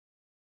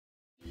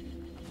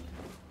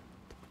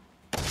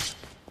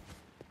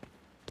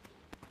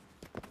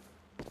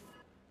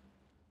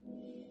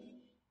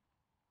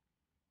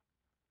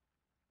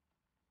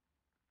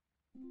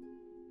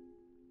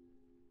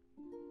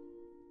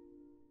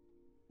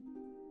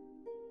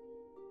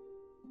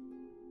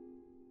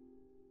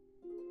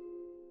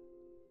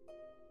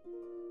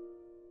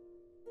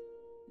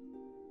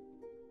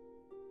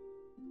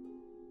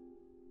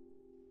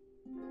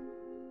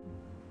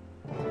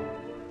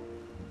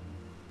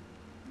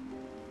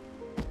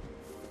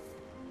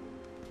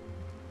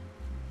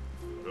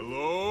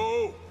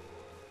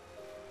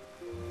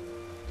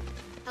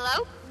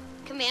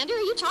Commander,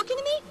 are you talking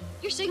to me?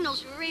 Your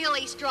signal's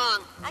really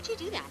strong. How'd you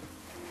do that?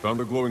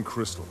 Found a glowing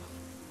crystal.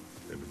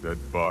 And a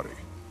dead body.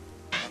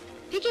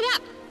 Pick it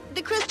up.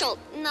 The crystal,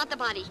 not the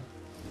body.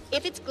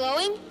 If it's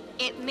glowing,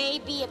 it may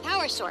be a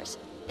power source.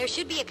 There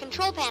should be a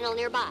control panel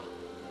nearby.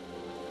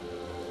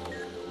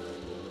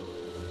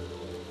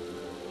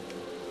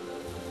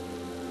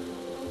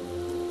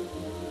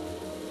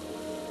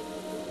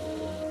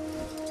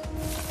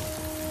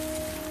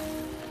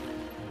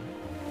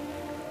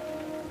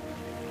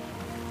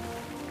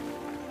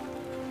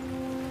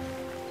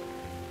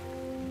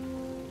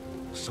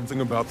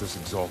 Something about this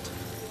Exalted.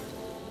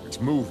 It's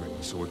moving,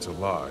 so it's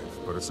alive,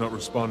 but it's not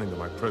responding to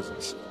my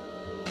presence.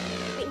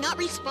 Wait, not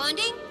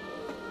responding?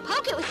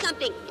 Poke it with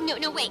something.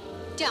 No, wait.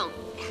 Don't.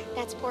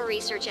 That's poor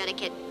research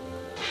etiquette.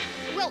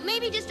 Well,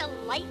 maybe just a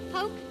light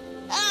poke?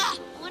 Ugh!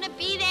 Wanna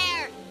be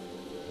there!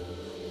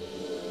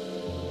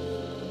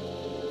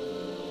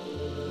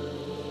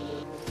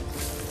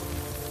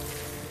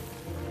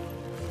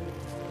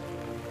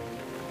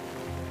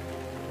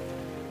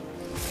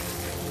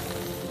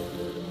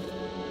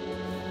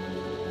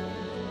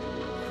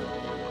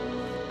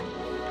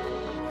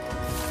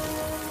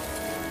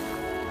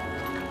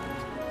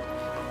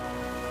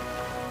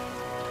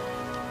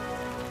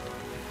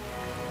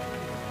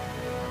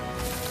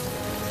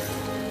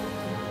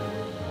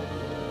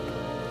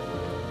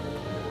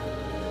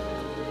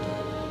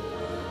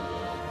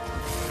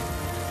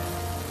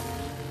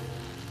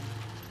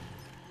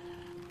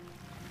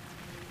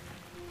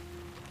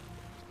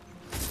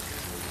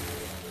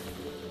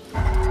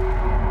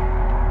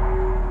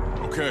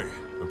 Okay,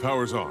 the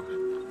power's on.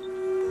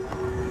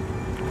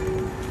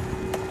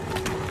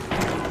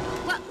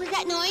 What was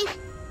that noise?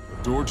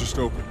 The door just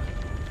opened.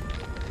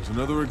 There's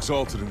another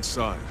Exalted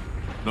inside.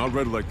 Not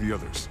red like the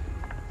others.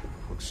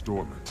 Looks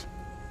dormant.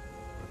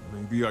 But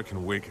maybe I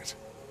can wake it.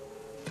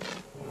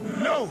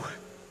 No!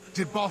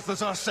 Did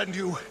Balthazar send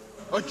you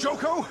a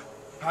Joko?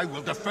 I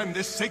will defend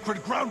this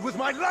sacred ground with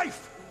my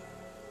life!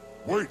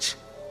 Wait!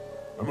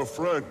 I'm a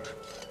friend.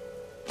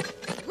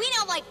 We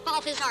don't like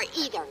Balthazar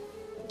either.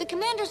 The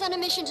Commander's on a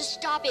mission to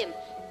stop him.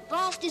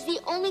 Frost is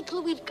the only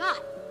clue we've got.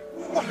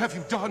 What have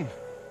you done?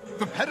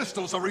 The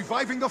pedestals are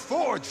reviving the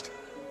Forged!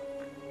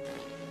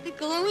 The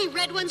glowy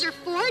red ones are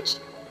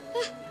forged?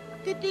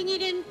 Good thing you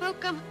didn't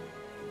poke them.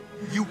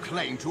 You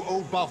claim to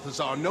owe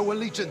Balthazar no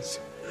allegiance.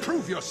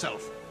 Prove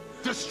yourself.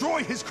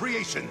 Destroy his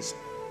creations.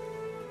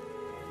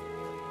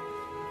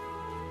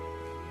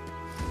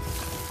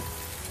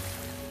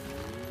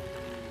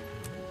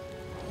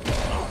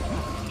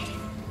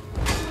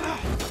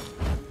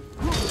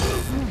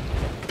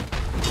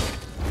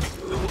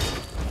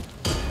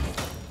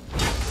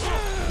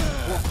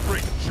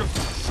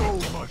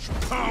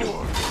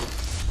 Power!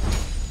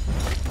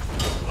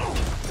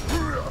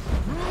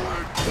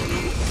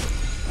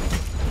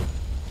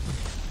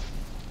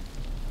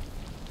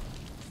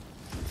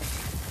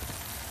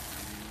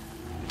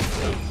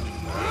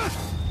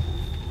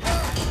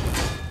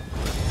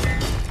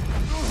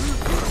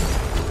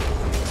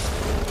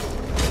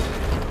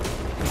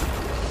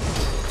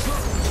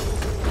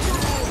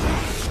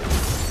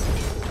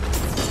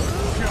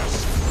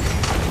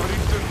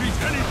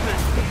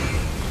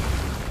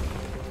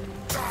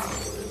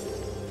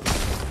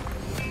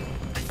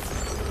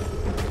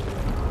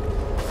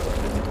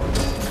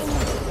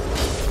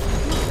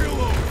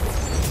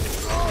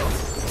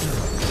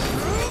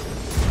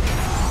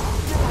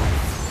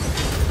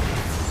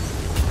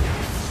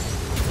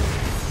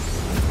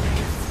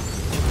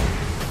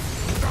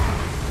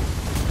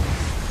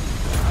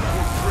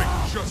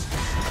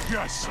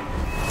 Yes! It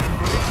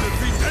could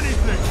be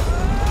anything!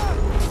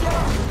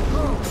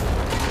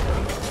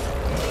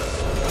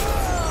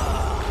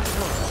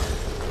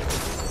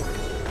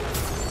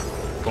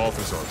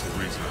 Balthazar's the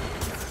reason.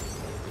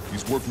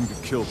 He's working to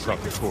kill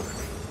Praetor,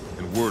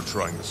 and we're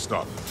trying to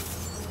stop him.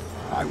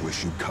 I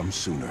wish you'd come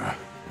sooner.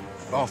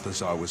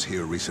 Balthazar was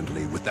here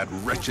recently with that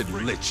wretched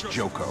lich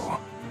Joko.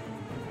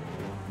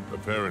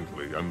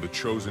 Apparently, I'm the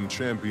chosen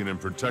champion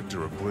and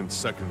protector of Blint's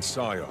second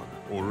scion,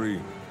 Ori.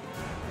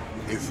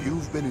 If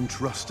you've been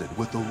entrusted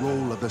with the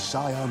role of the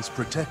Scion's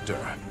protector,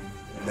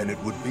 then it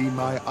would be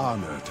my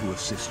honor to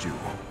assist you.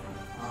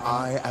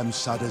 I am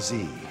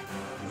Sadazi.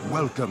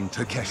 Welcome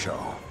to Kesho.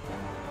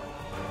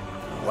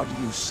 What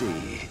you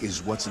see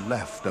is what's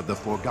left of the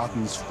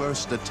Forgotten's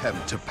first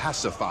attempt to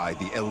pacify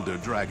the Elder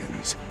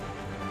Dragons.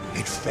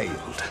 It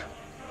failed.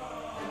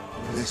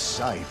 This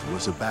site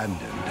was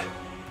abandoned,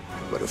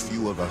 but a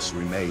few of us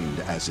remained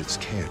as its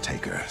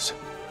caretakers.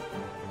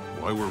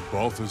 Why were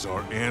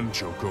Balthazar and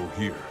Joko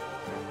here?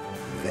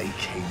 They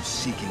came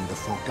seeking the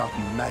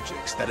forgotten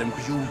magics that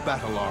imbue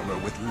battle armor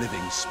with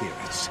living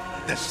spirits,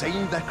 the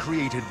same that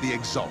created the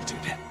Exalted.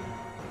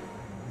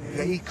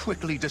 They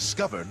quickly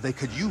discovered they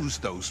could use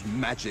those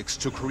magics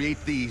to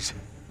create these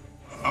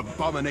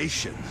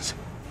abominations,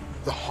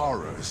 the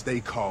horrors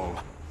they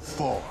call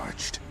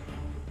Forged.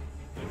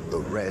 The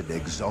Red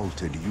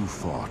Exalted you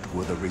fought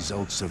were the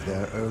results of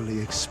their early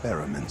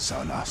experiments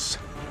on us,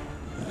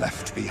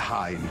 left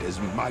behind as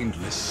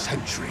mindless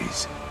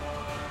sentries.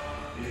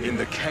 In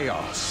the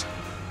chaos,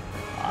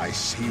 I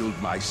sealed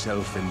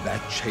myself in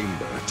that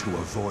chamber to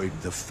avoid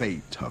the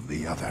fate of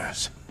the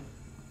others.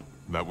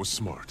 That was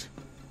smart.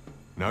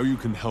 Now you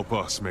can help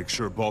us make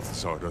sure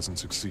Balthazar doesn't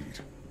succeed.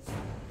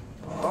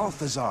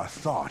 Balthazar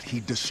thought he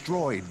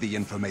destroyed the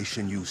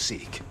information you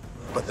seek,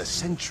 but the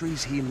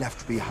sentries he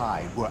left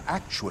behind were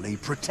actually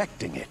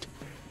protecting it.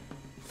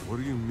 What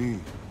do you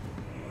mean?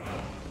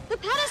 The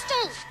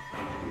pedestals!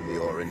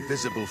 Your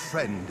invisible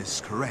friend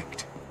is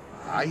correct.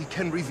 I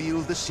can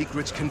reveal the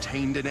secrets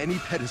contained in any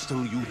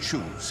pedestal you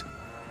choose.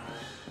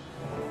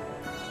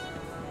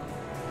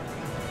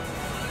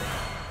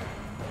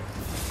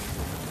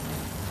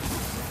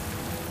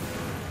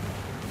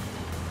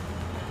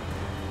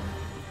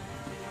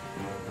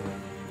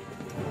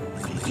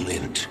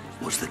 Glint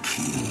was the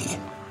key.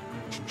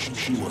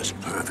 She was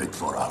perfect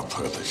for our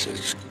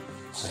purposes.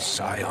 A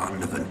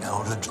scion of an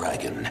elder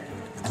dragon,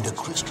 and a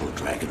crystal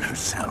dragon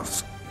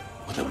herself,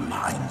 with a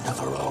mind of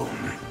her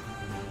own.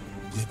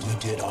 We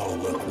did our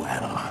work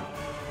well.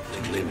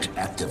 The Glint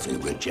actively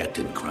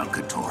rejected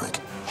Kralkatorrik,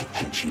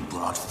 and she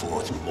brought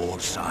forth more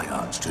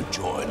scions to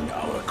join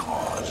our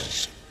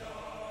cause.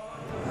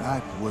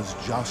 That was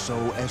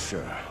Jasso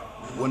Escher,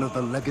 one of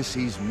the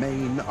Legacy's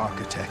main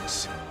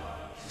architects.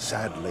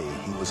 Sadly,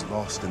 he was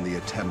lost in the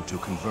attempt to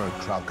convert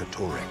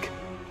Kralkatorrik.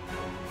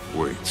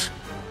 Wait.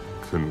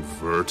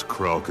 Convert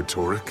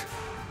Kralkatorrik?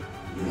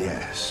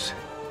 Yes.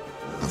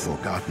 The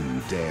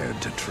Forgotten dared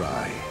to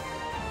try.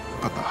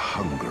 But the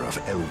hunger of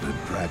Elder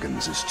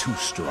Dragons is too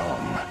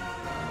strong.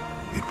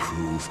 It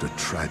proved a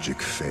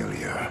tragic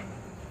failure.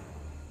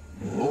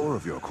 More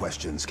of your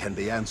questions can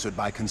be answered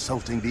by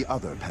consulting the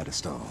other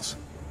pedestals.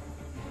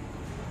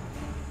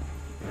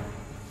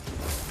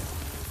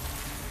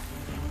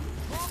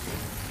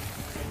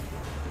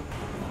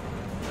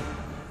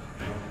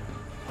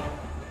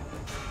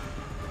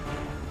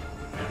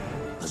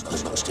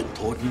 The most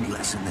important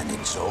lesson an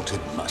Exalted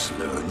must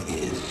learn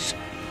is,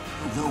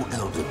 though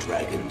Elder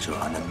Dragons are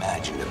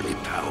unimaginably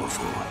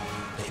powerful,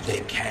 they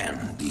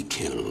can be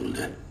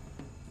killed.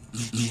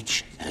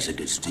 Each has a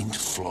distinct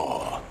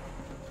flaw.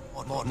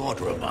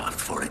 Mordramoth,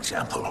 for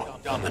example,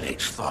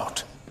 dominates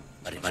thought.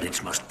 But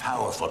its most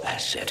powerful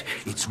asset,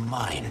 its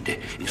mind,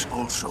 is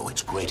also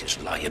its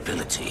greatest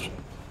liability.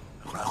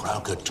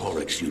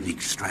 Kralkatorrik's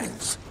unique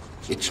strength,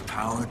 its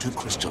power to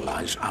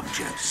crystallize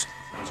objects,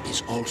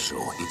 is also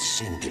its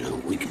singular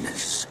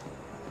weakness.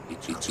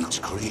 Its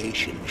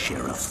creation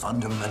share a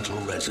fundamental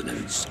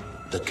resonance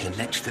that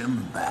connects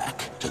them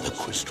back to the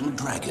Crystal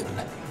Dragon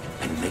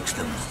and makes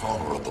them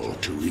vulnerable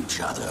to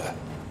each other.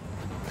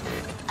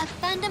 A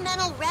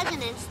fundamental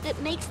resonance that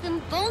makes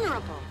them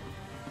vulnerable.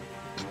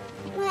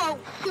 Whoa,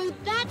 so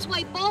that's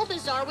why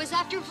Balthazar was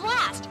after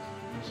Vlast.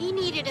 He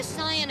needed a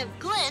scion of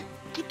Glint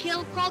to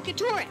kill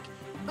Kralkatorrik.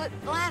 But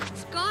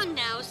Vlast's gone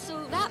now,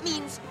 so that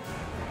means...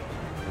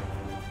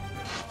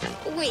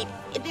 Wait,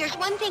 there's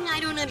one thing I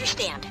don't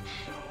understand.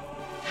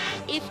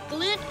 If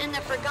Glint and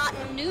the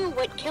Forgotten knew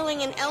what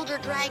killing an Elder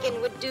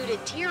Dragon would do to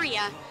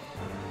Tyria,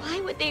 why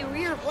would they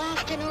rear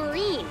Vlast and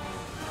Aurene?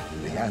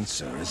 The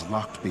answer is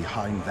locked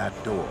behind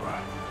that door.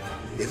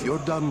 If you're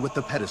done with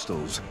the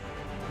pedestals,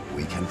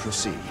 we can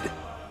proceed.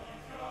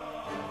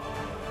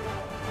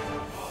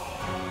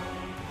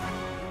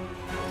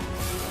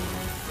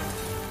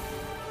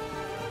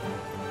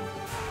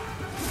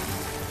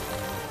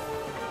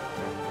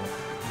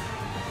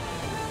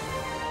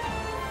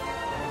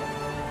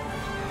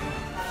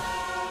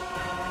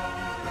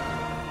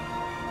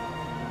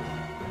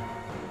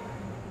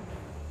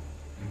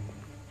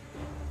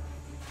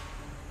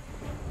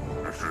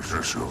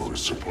 This show is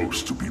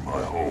supposed to be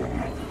my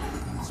home,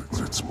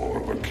 but it's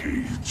more of a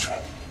cage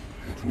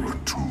or a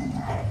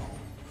tomb.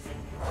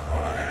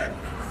 I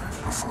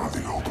prefer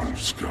the open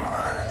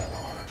sky.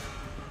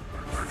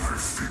 I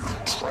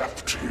feel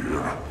trapped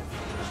here.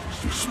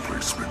 This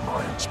place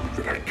reminds me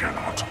that I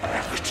cannot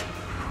act,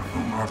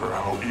 no matter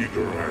how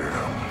eager I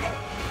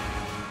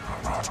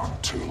am. Not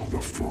until the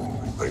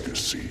full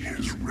legacy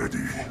is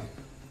ready.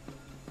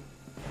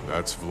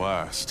 That's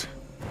Vlast.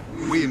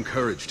 We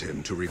encouraged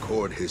him to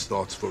record his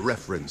thoughts for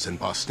reference and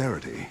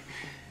posterity.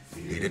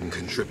 He didn't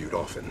contribute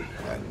often,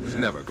 and was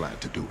never glad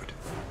to do it.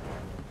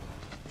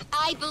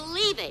 I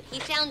believe it. He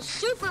sounds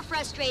super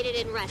frustrated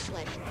and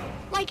restless.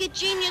 Like a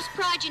genius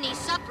progeny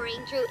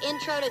suffering through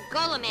Intro to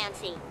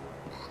Golomancy.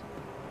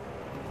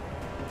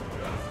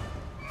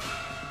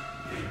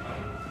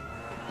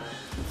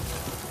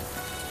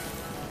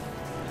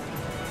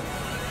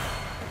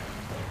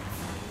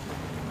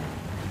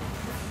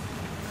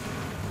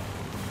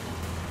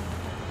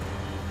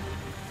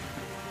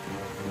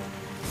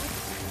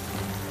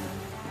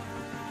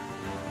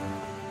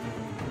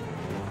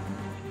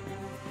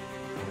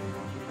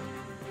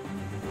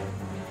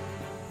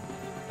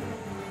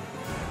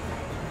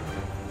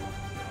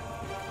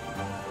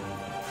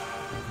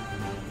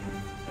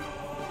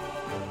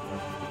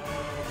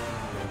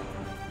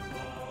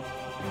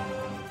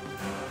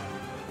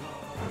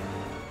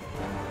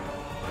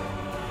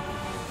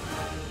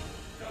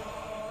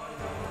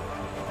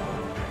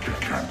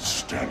 I can't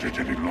stand it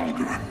any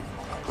longer.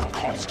 The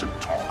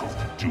constant talk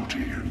of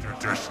duty and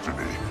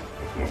destiny,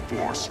 the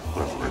Force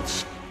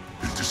reverence,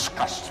 it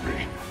disgusts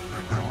me,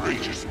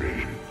 enrages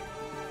me.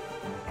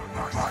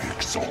 My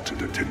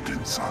exalted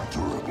attendants are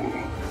durable,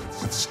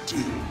 but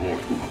still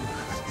mortal,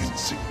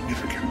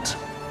 insignificant.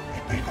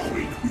 They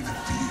quake with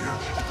fear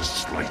at the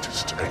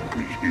slightest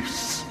angry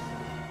hiss.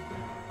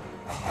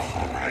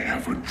 I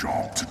have a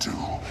job to do,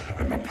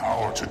 and the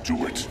power to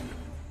do it.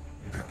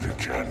 They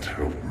can't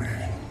help me.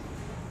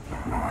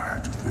 Why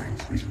do they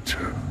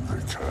pretend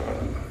they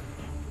can?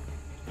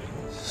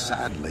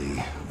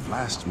 Sadly,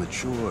 Vlast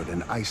matured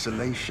in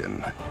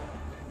isolation.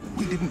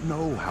 We didn't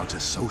know how to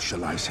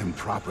socialize him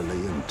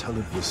properly until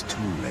it was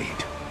too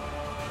late.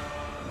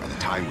 By the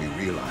time we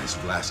realized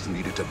Vlast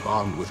needed to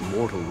bond with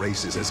mortal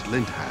races as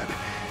Glint had,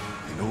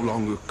 he no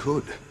longer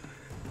could,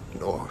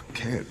 nor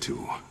cared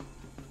to.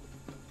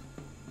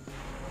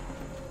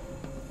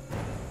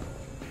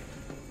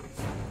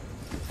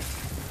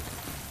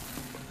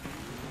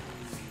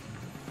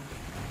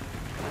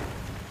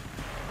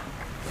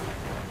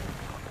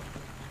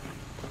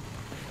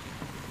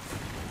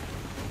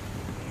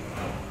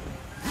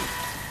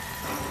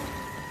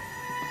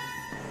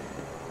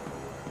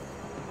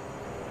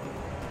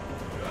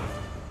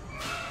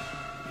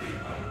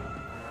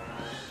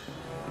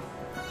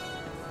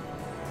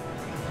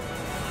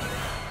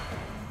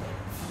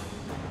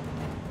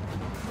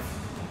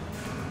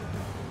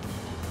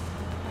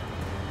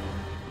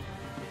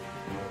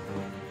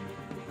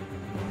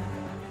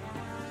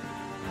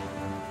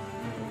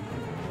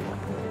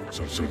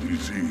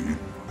 Sadezi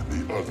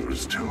and the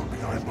others tell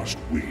me I must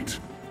wait.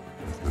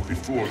 That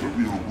before the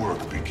real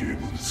work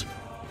begins,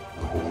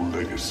 the whole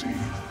legacy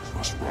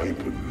must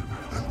ripen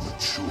and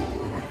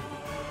mature.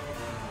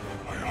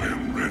 I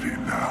am ready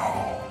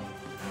now.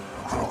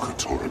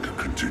 Kralkatorrik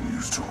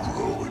continues to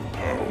grow in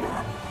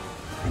power,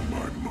 and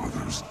my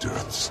mother's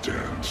death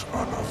stands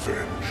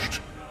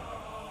unavenged.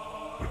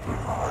 But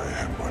I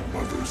am my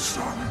mother's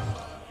son.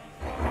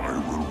 I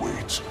will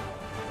wait.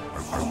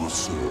 I will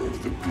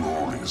serve the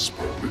glorious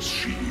purpose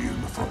she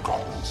and the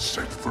Forgotten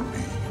set for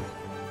me.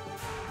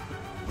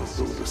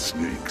 Although the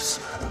snakes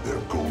and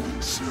their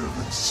golden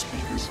servants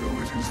speak as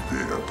though it is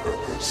their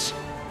purpose,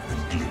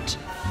 and Glint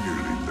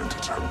merely lent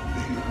it her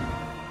name.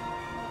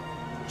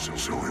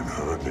 So in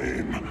her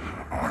name,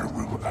 I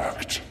will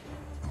act.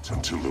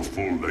 Until the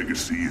full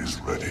legacy is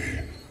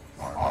ready,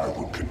 I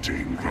will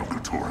contain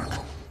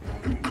Kralkatorrik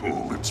and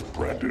cull its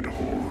branded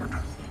horde.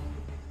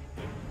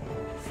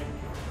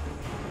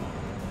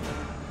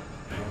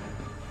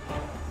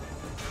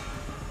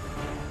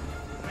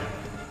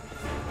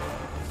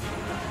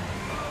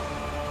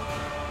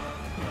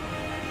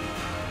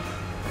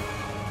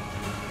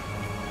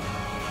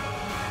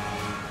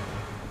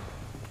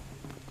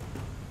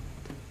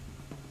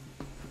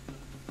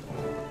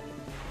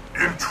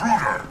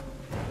 Intruder!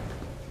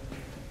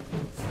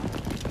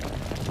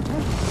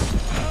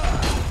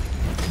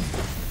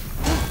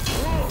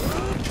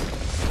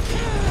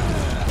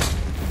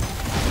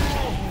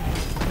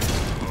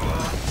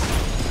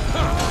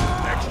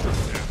 Extra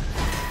step.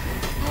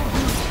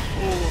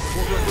 Oh,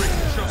 we're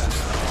bringing justice.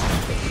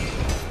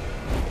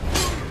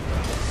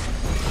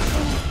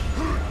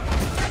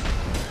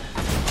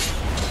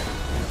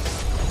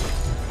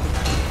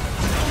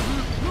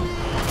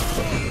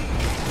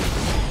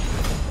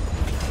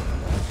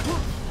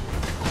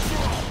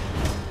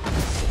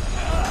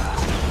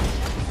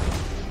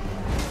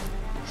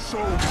 So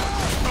much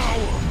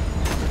power!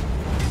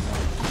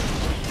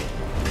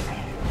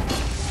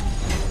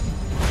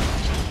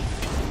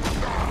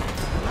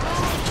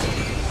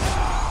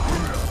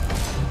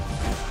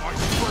 My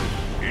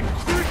strength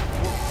increased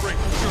will bring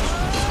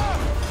justice.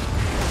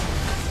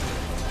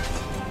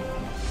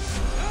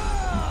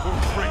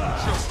 Will bring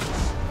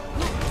justice.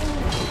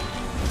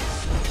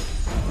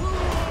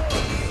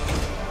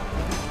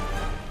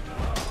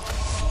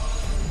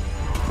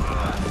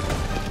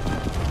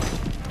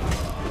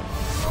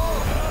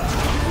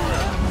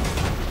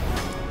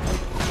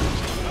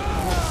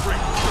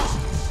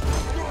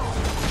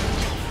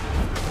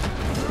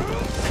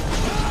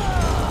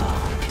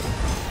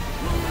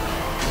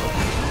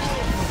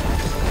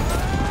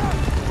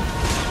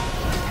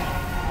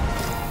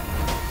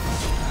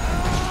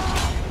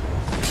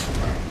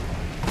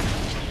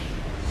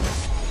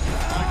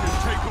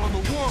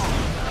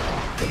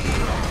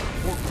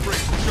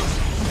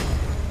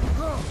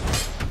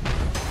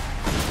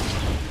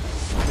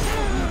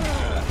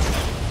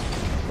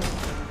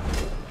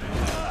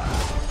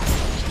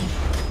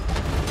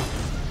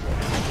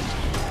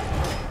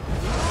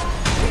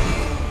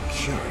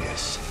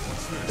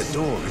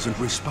 Isn't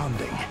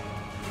responding.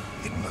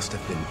 It must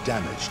have been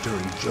damaged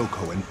during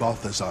Joko and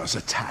Balthazar's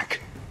attack.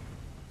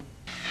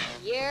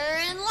 You're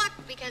in luck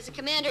because the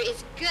commander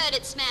is good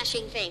at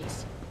smashing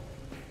things.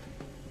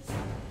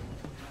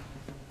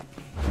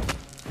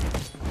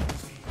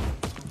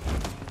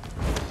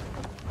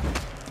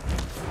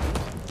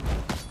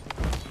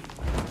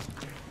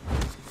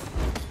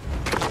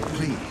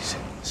 Please,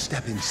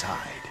 step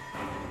inside.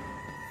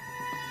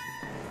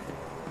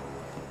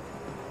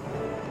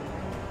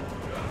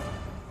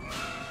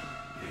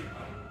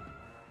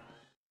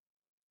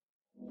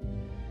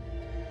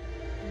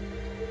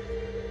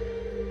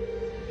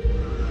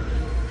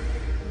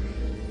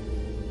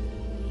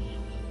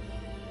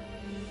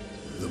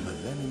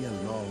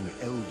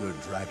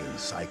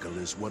 cycle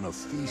is one of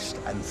feast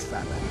and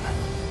famine.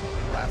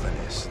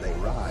 Ravenous they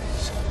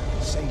rise,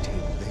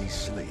 sating they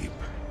sleep.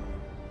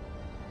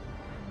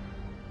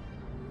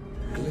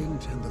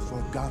 Glint and the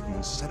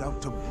Forgotten set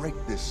out to break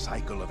this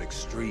cycle of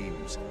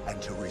extremes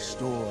and to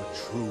restore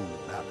true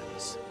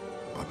balance.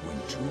 But when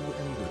two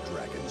Elder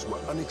Dragons were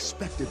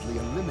unexpectedly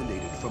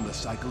eliminated from the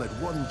cycle at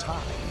one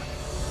time,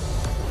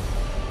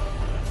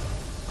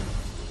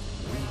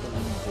 we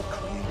believe it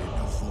created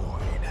a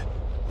void.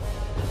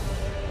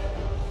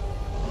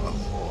 A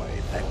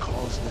void that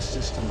caused the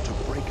system to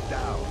break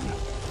down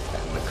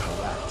and the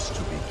collapse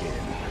to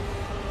begin.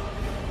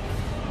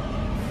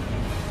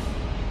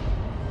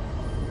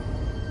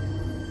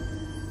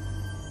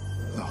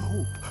 The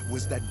hope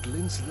was that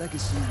Glint's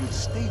legacy would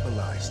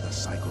stabilize the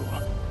cycle.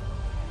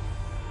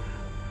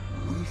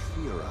 We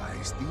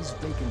theorize these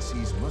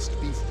vacancies must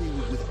be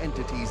filled with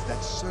entities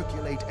that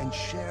circulate and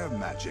share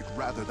magic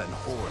rather than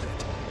hoard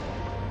it.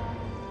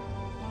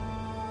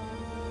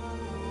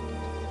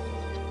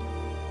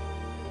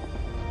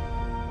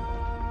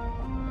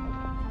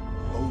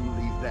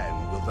 Only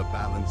then will the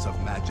balance of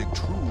magic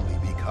truly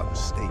become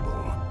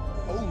stable.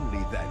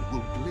 Only then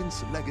will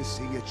Glint's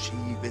legacy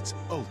achieve its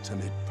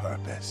ultimate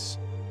purpose.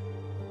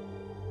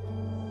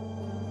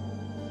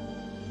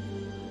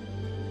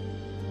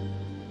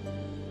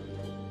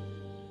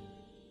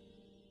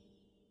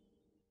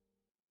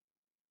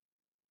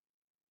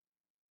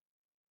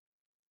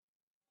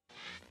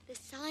 The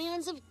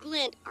Scions of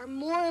Glint are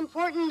more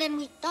important than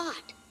we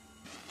thought.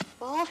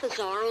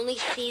 Balthazar only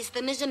sees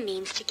them as a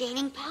means to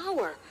gaining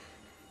power.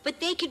 But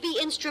they could be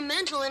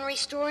instrumental in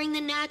restoring the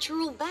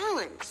natural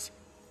balance.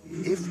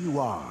 If you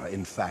are,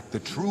 in fact, the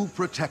true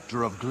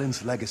protector of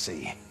Glint's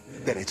legacy,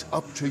 then it's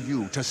up to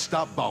you to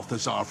stop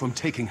Balthazar from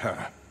taking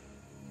her.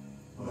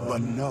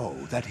 But know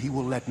that he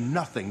will let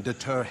nothing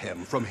deter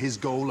him from his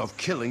goal of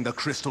killing the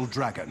Crystal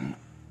Dragon.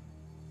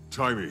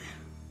 Timey,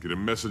 get a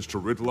message to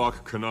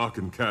Ridlock, Canuck,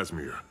 and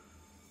Casimir.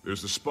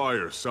 There's a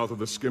spire south of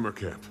the skimmer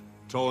camp,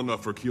 tall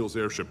enough for Keel's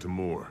airship to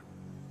moor.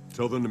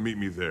 Tell them to meet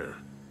me there.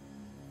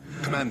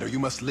 Commander, you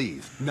must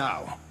leave,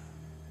 now.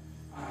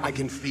 I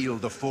can feel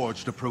the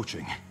Forged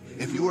approaching.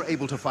 If you are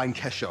able to find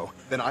Kesho,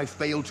 then I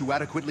failed to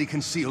adequately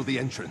conceal the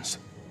entrance.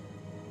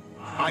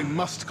 I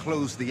must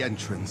close the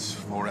entrance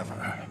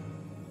forever.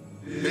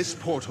 This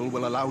portal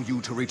will allow you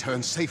to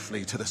return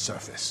safely to the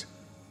surface.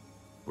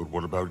 But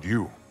what about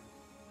you?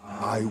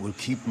 I will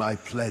keep my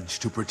pledge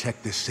to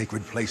protect this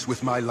sacred place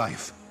with my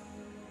life.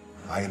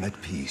 I am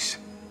at peace.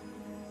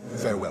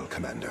 Farewell,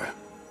 Commander.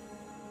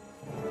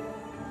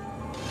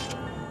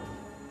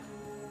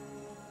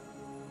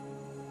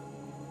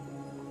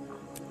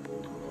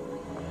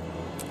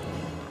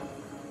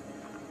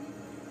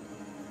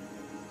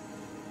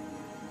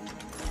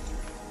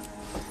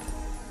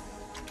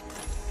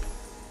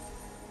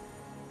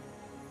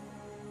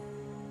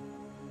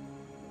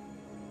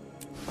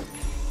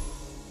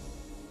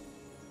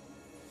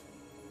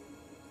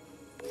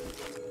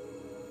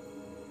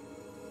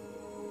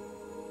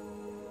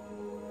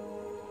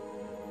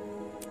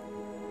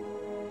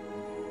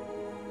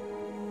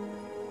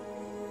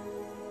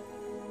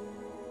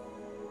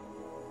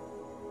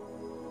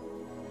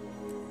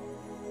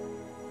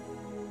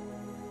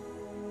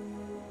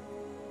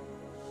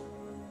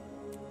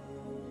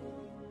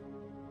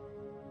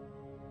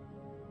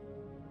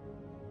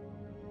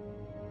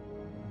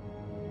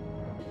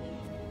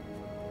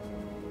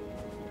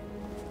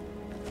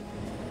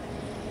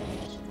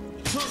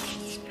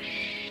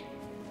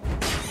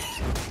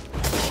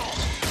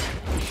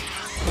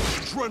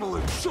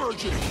 Adrenaline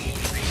surging!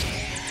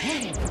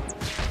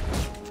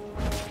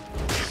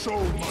 So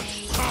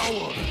much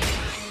power!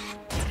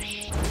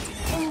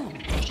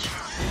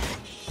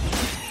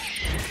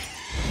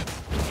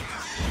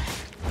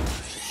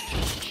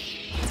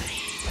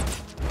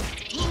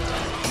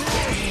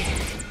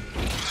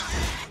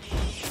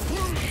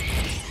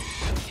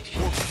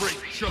 For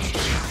great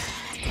justice!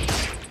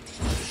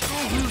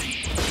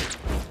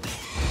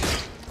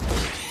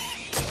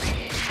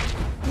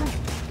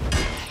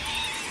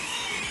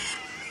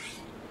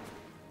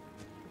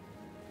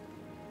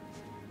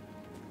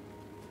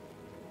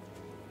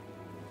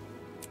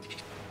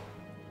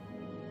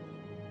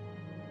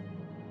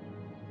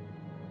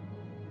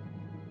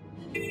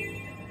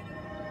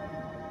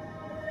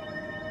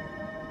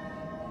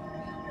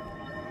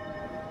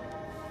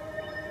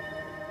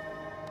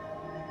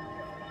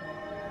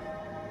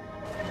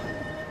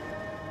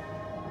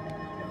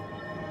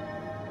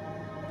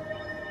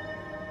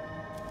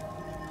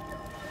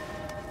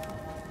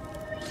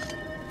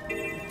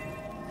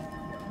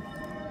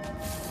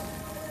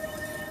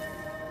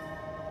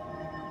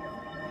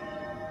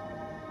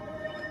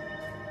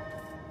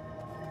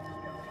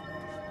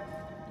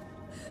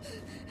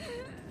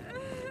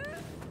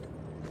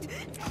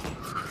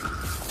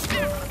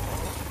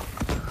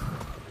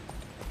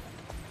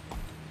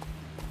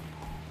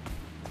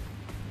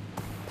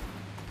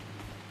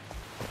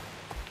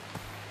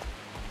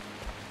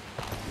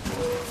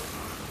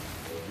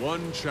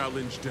 One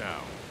challenge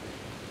down.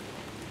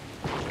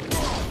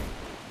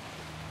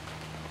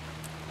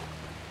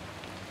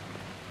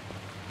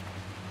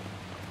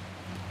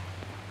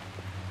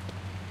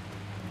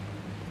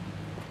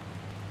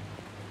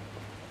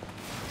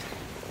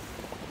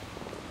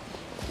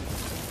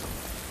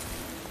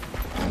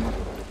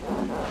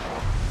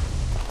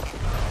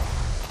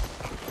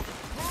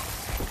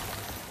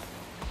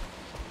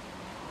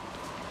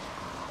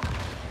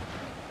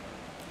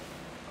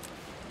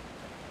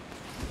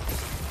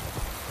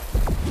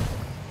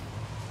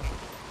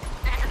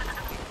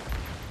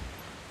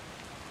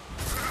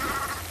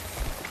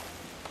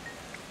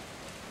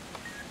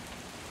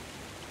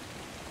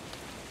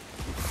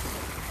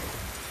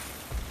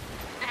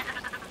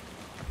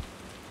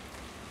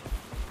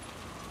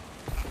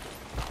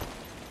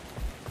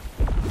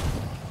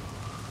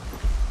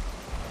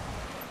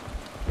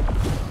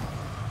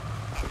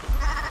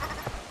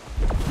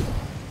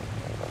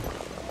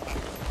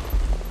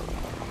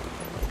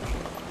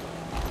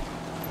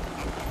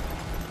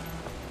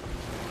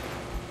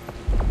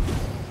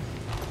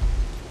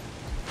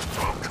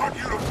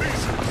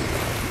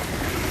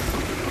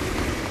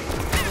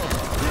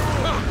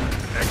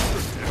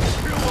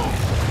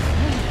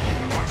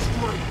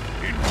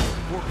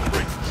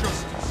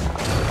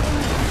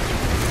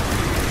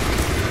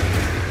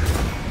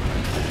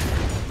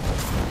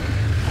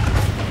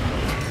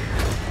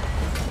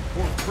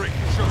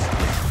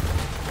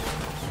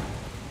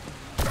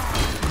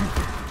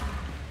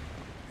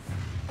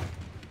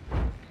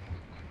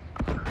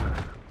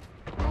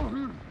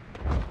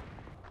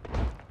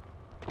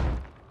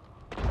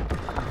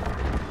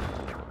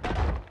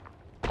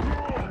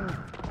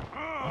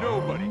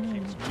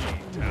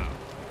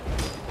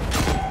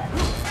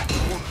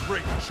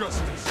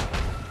 justice.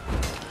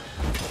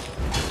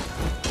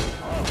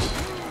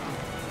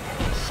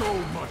 So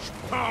much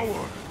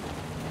power.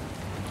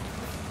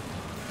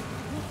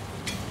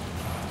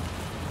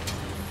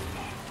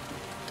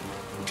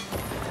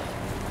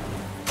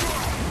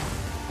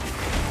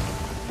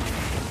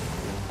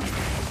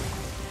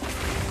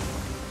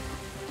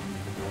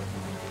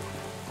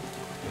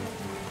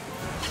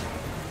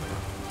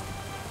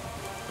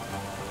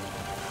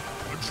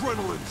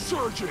 Adrenaline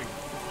surging!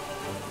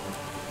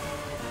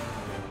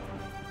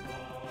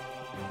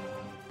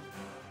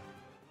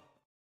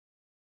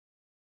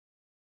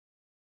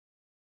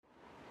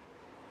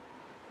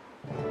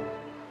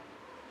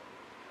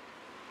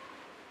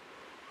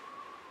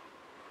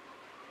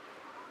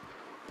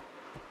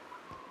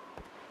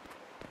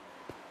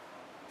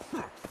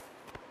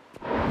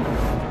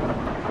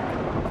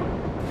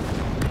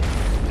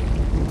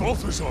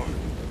 Balthazar!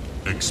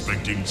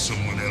 Expecting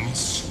someone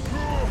else?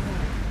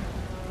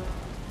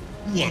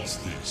 What's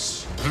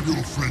this? Have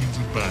your friends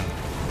abandoned?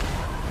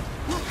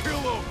 Kill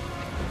him!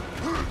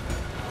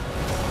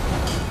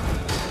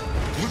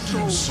 What do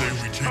you say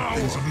we take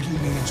things a little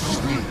more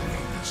slowly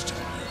this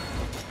time?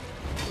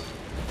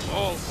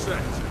 All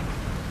set.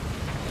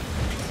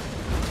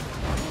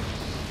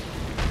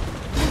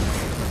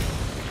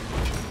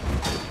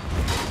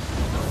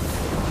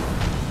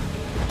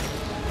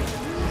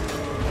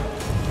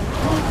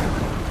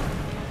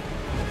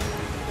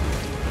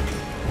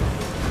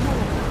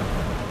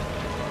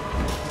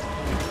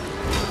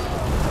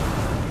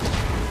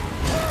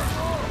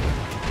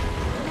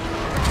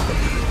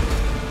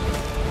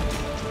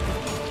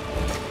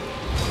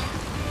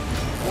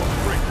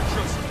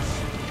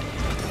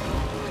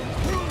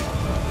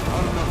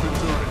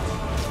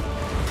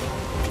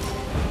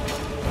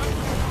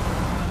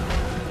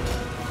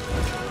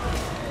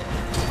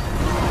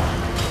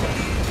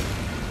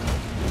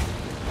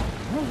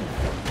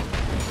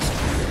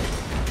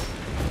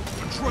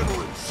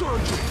 Adrenaline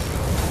surging!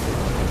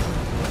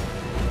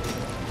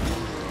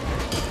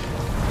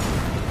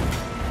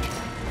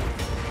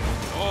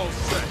 All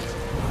set.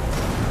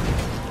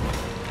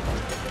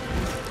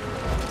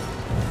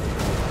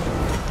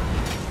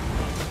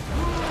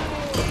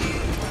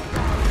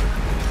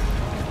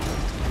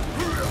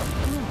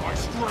 My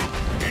strength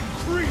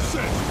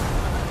increases!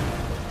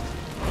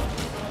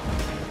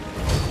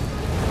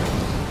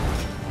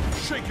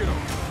 Shake it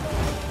up!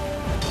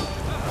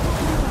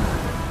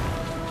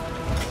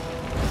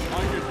 I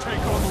can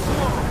take on the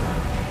world!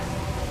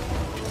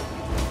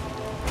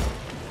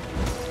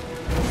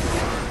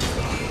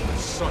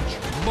 Such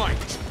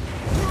might!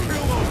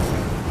 Kill him!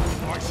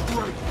 My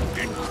strength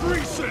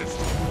increases!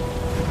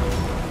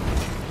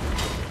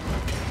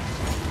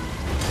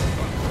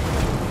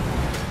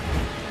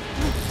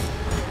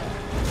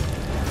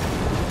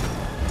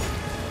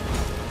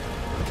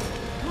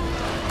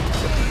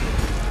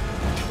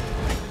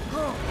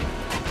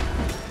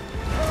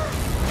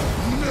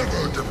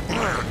 Never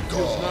demand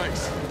Feels God!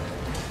 nice.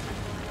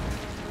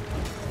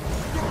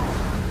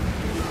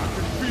 I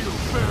can feel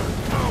their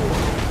power!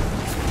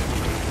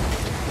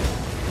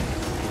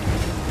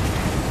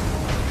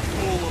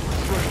 Full of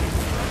adrenaline.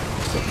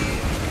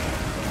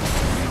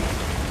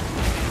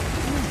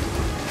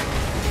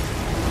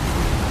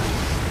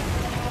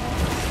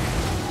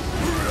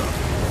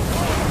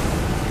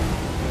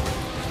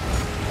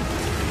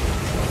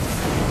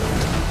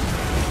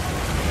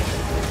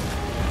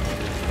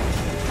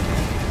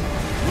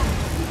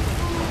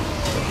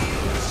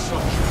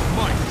 Such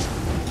might!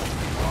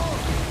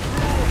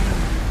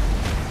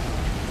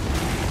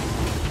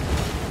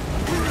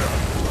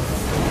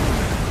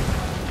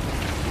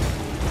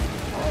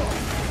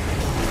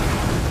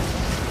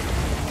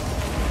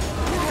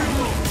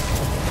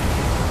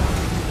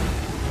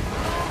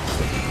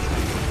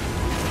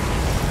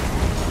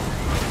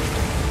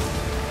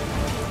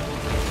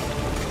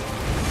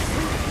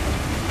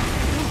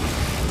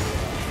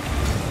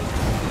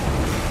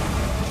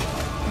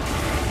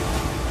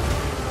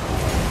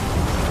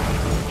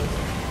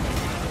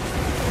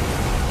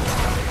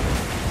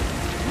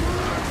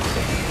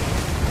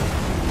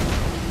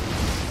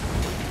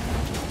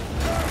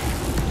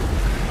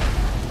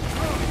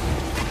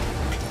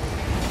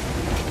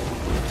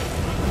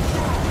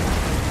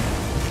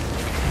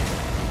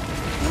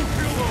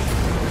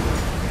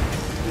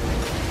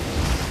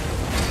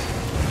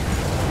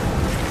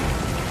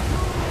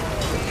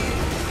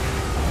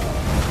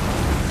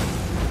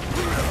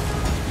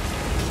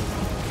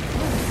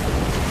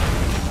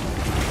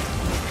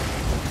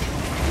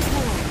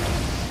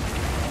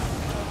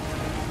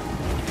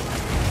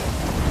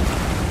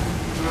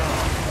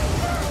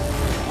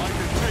 I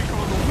can take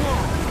on the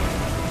world!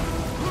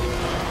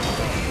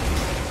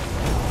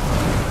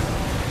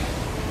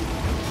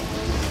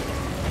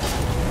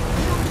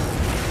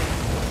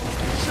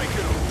 Shake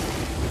it up!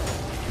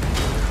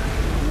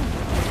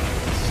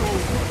 So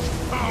much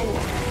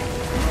power!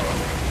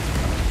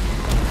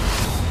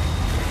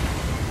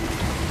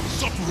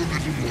 Suffer a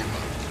little more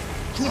light.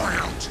 Cry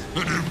out,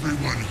 let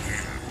everyone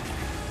hear.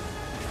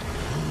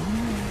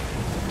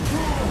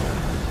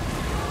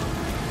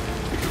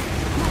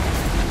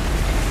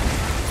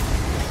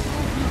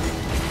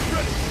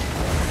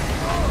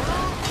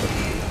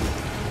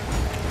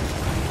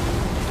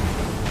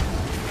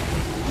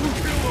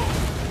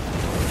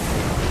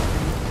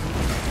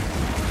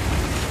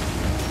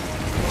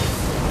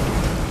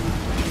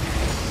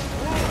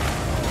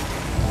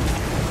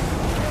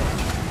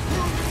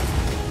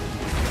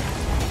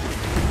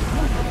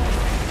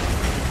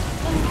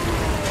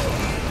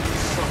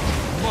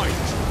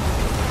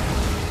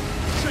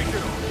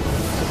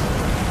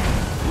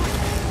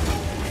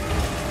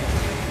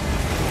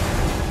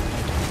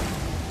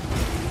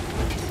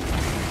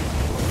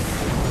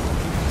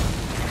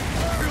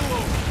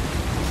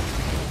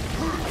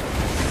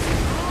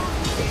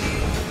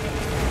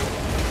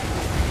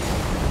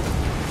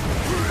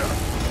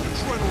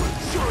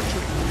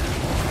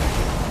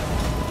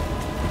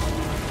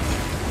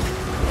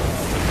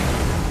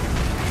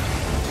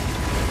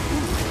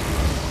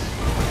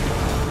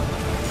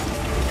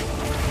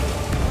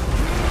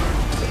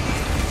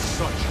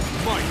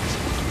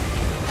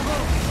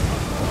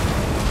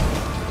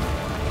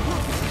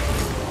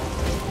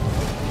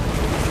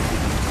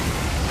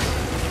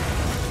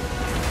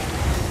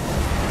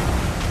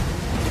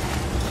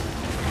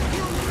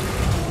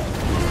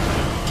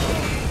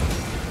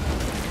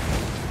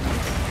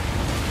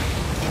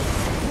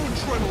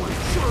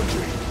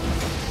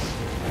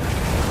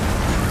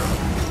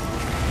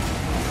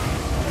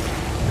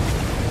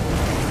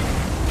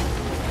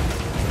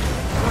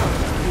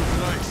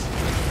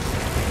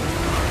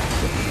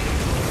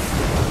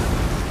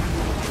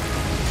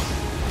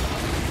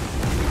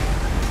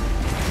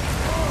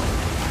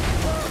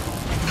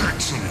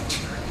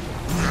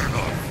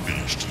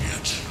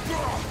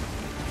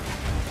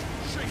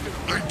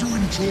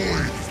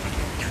 destroyed!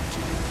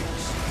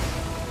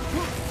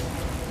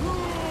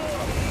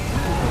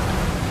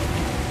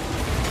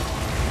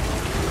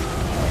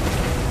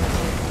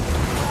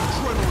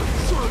 Adrenaline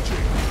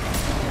surging!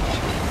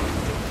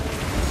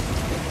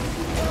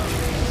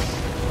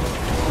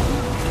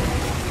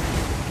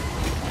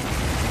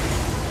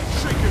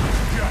 Shaken,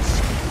 yes!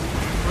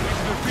 Ready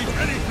to defeat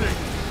anything!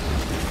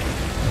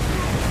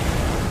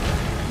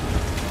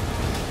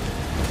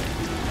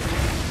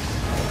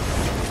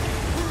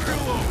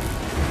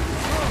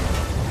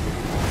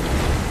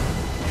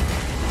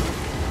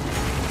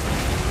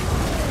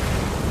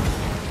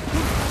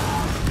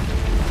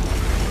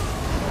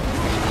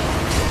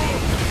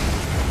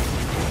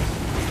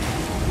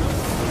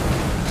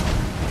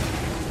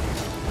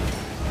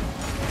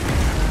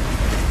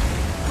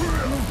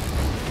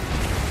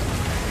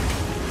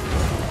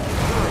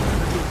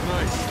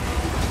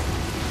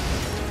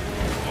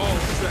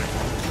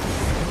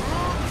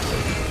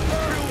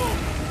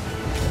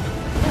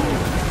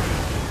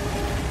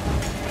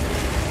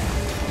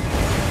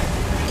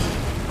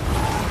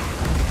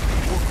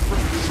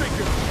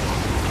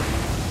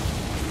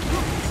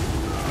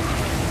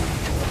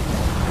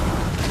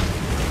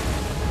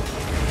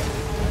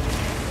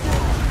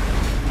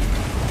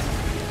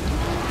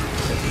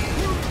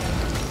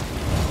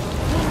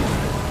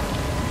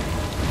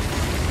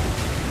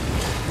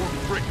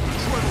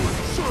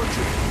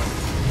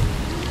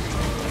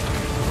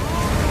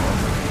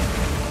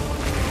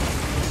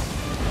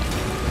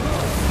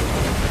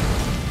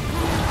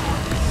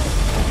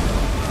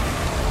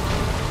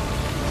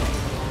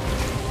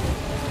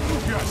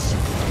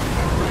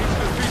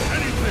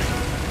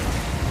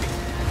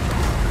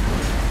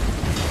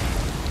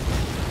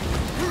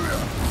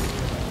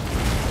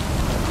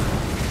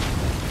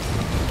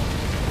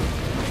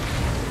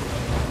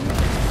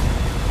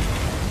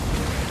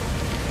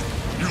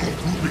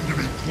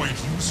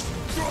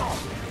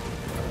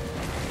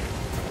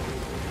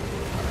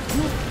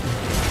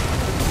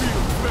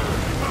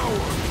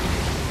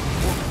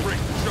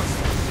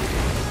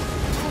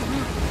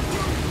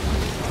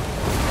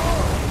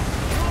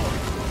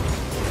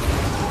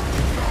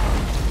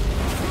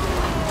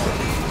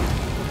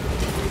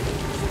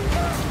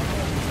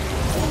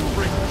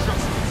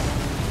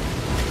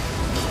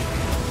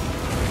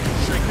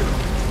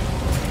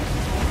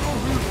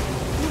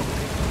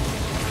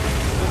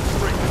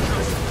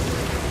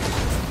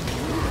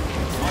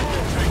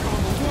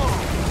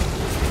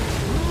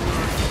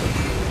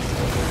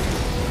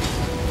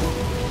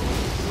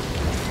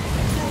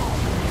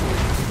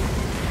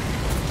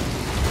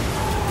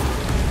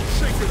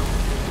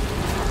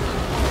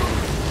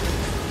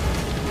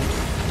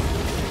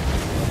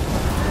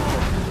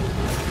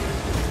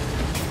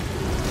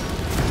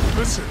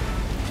 Listen,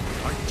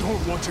 I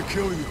don't want to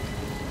kill you.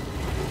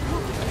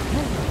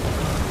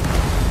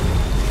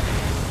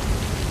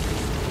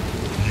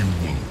 You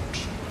won't.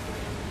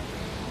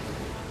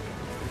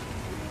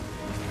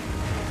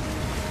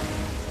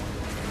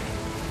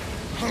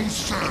 How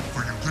sad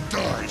for you to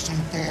die so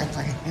far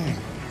from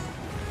home.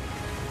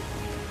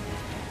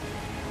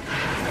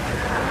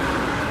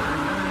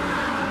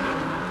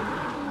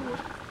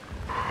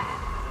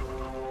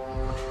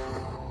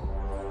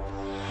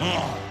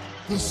 Ah,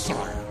 the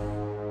Sire.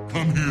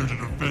 Come here to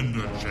defend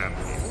our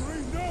champion.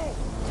 No!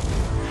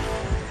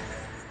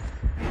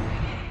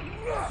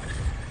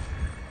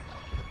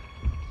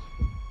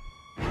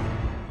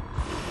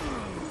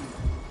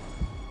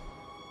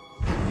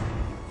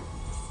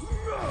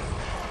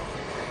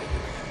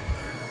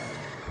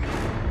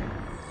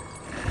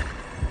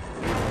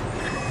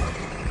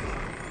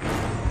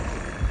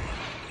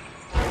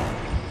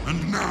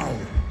 And now,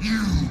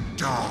 you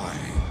die.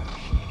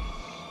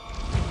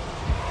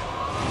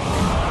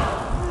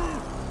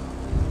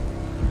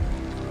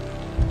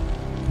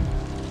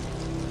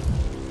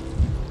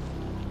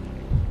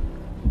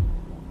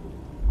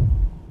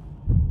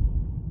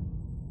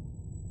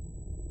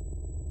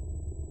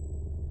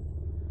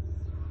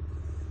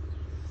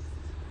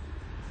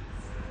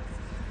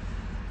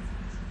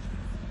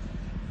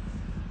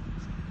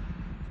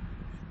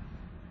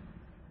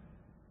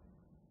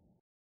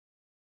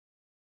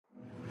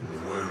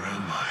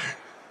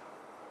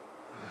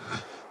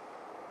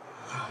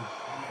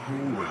 Who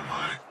am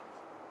I?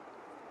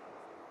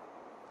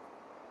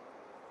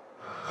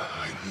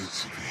 I need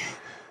to be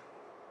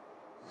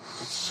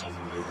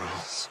somewhere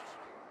else.